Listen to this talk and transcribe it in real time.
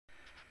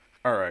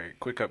Alright,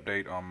 quick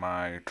update on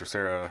my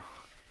Drosera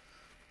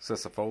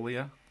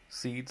Sessilifolia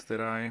seeds that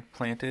I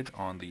planted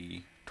on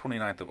the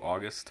 29th of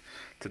August.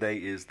 Today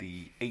is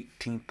the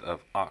 18th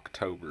of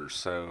October,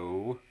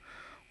 so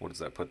what does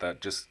that put that?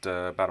 Just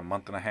about a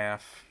month and a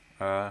half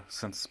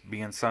since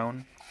being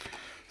sown.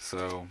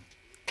 So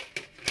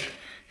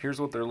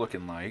here's what they're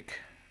looking like.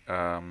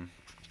 I'm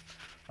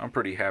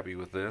pretty happy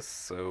with this,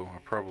 so I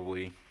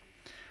probably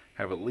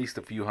have at least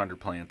a few hundred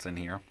plants in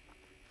here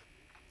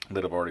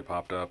that have already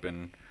popped up,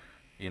 and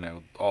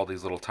all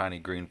these little tiny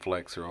green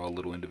flecks are all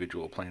little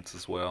individual plants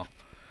as well.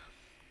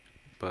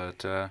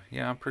 But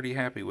yeah, I'm pretty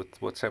happy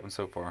with what's happened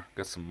so far.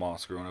 Got some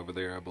moss growing over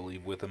there, I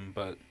believe, with them,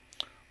 but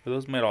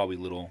those might all be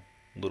little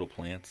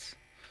plants.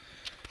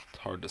 It's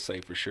hard to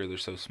say for sure, they're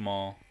so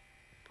small.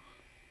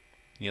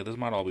 Yeah, those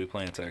might all be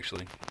plants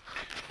actually.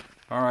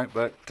 Alright,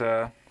 but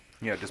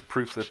yeah, just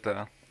proof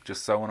that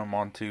just sowing them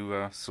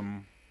onto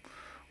some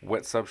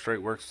wet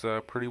substrate works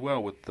pretty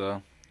well with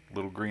the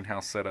little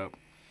greenhouse setup.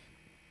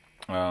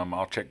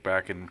 I'll check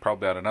back in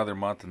probably about another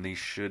month, and these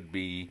should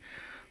be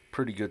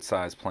pretty good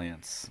sized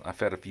plants. I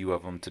fed a few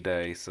of them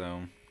today,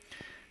 so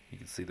you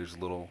can see there's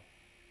little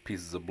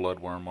pieces of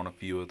bloodworm on a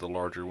few of the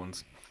larger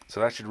ones.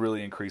 So that should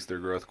really increase their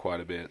growth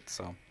quite a bit.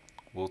 So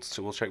we'll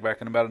check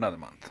back in about another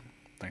month.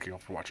 Thank you all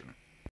for watching.